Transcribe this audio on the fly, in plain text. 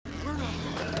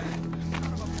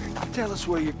Tell us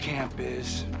where your camp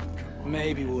is.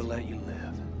 Maybe we'll let you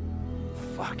live.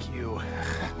 Fuck you.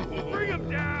 Bring him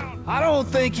down! I don't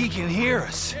think he can hear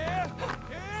us. Yeah?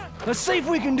 Let's see if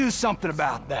we can do something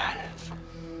about that.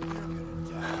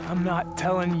 I'm not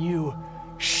telling you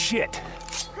shit.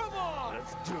 Come on!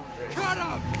 Let's do this. Cut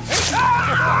him!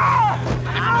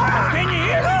 Can you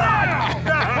hear that?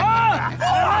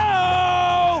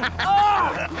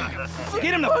 Oh!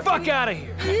 Get him the fuck out of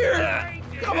here! Here!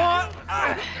 Come on!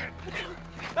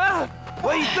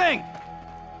 What do you think?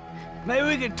 Maybe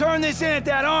we could turn this in at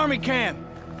that army camp.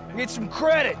 Get some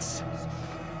credits.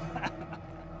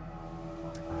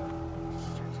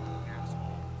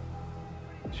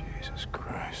 Jesus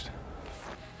Christ.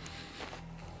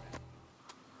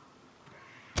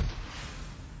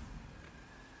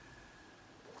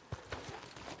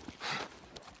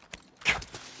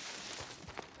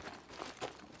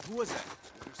 Who was that?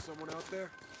 There's someone out there?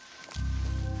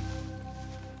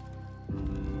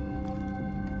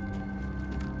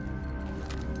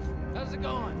 How's it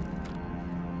going?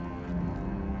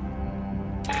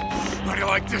 How do you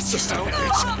like this, you son of a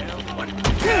bitch?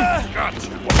 Gotcha.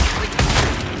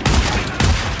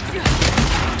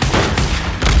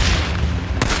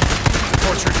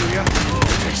 Torture, do ya?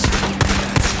 Yes.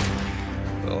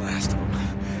 That's the last of them.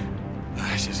 I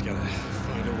just gotta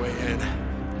find a way in.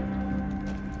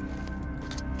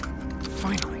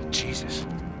 Finally, Jesus.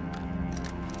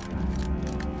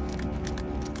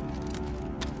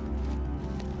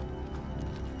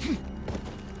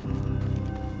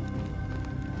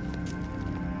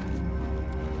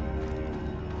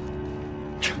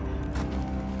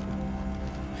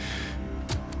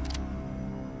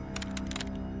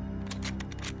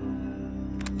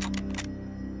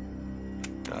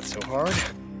 Not so hard.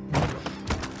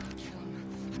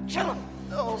 Kill him!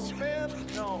 No, man!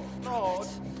 No, no!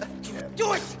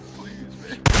 Do it!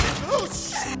 Oh,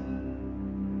 shit!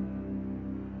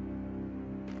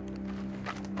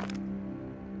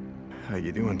 How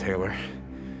you doing, Taylor?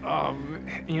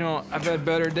 You know, I've had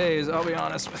better days, I'll be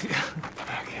honest with you.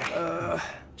 Okay.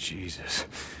 Jesus.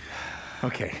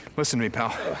 Okay, listen to me,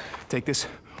 pal. Take this,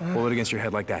 hold it against your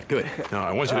head like that. Good. Now,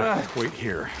 I want you to wait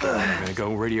here. I'm gonna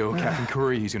go radio Captain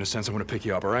Curry. He's gonna send someone to pick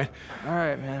you up, all right? All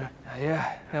right, man.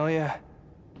 Yeah, hell yeah.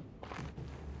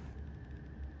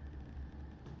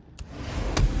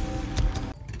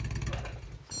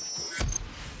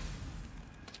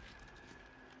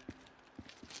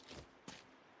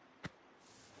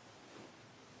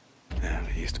 Yeah,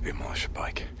 it used to be a militia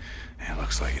bike. Yeah, it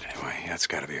looks like it anyway. Yeah, it's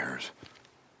gotta be hers.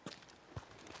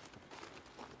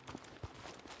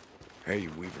 Hey,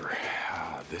 Weaver.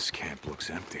 This camp looks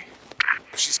empty.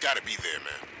 She's gotta be there,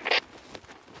 man.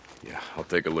 Yeah, I'll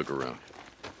take a look around.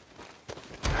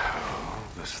 Oh,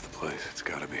 this is the place. It's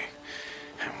gotta be.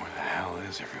 And where the hell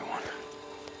is everyone?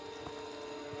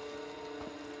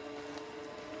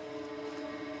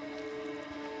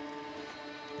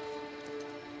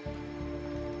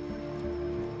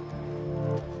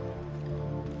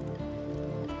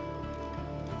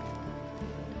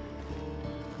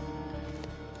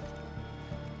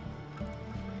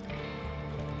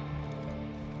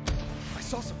 I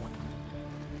saw someone.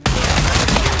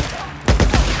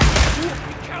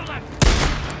 Kill him!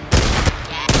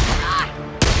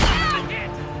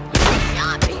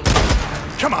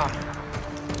 Come on!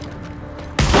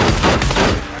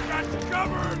 I got you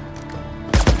covered!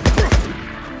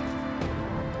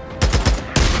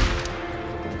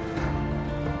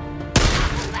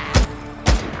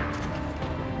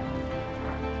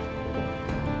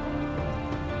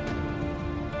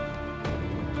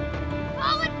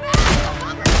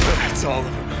 That's all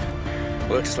of them.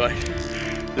 Looks like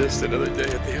just another day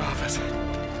at the office.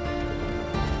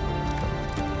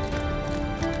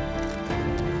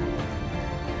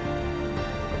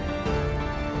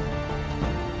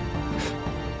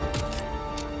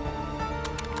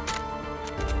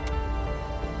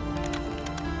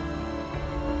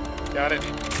 Got it.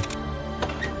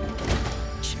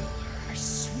 Kill her, I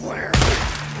swear.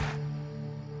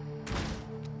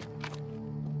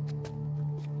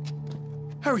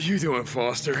 How are you doing,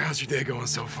 Foster? How's your day going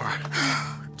so far?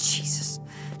 Jesus,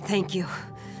 thank you.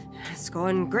 It's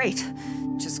going great.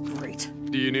 Just great.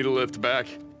 Do you need a lift back?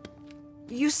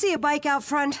 You see a bike out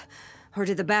front? Or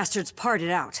did the bastards part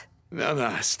it out?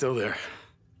 No, it's still there.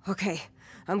 Okay,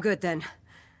 I'm good then.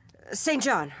 St.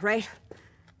 John, right?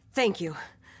 Thank you.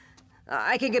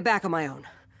 I can get back on my own.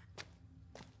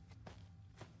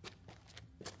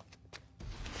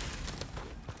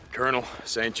 Colonel,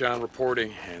 St. John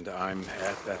reporting, and I'm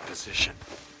at that position.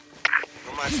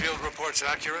 Were my field reports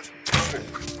accurate?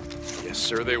 Yes,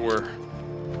 sir, they were.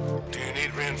 Do you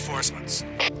need reinforcements?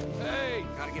 Hey,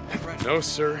 No,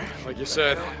 sir. Like you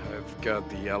said, I've got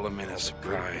the element of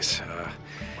surprise.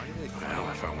 Well,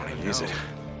 if I want to use it.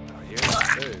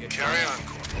 Carry on,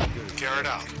 Corporal. Carry it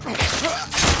out.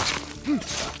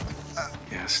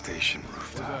 Gas station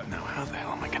rooftop. Now, how the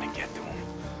hell am I gonna get to him?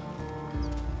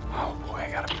 Oh boy,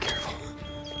 I gotta be careful.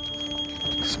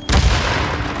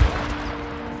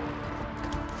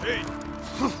 Hey,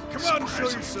 come out and show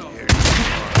yourself.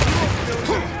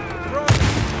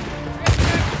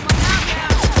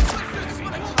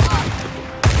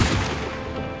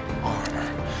 Armor.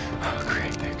 Oh,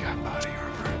 great, they've got body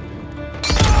armor.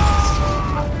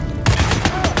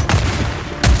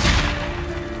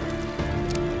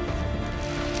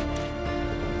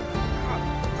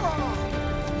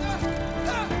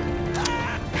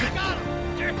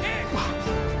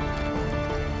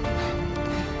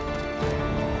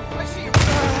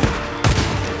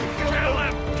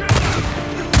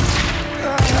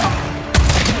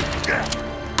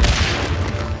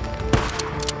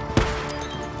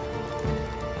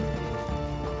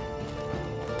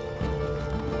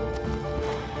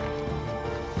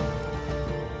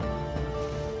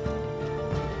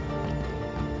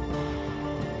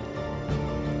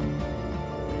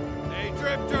 Hey,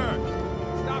 Drifter!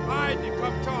 Stop hiding and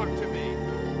come talk to me.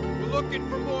 We're looking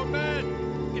for more men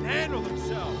who can handle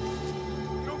themselves.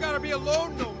 You don't gotta be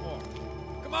alone no more.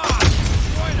 Come on,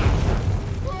 join us!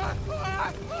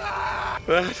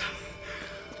 That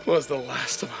was the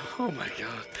last of them. Oh my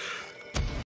God.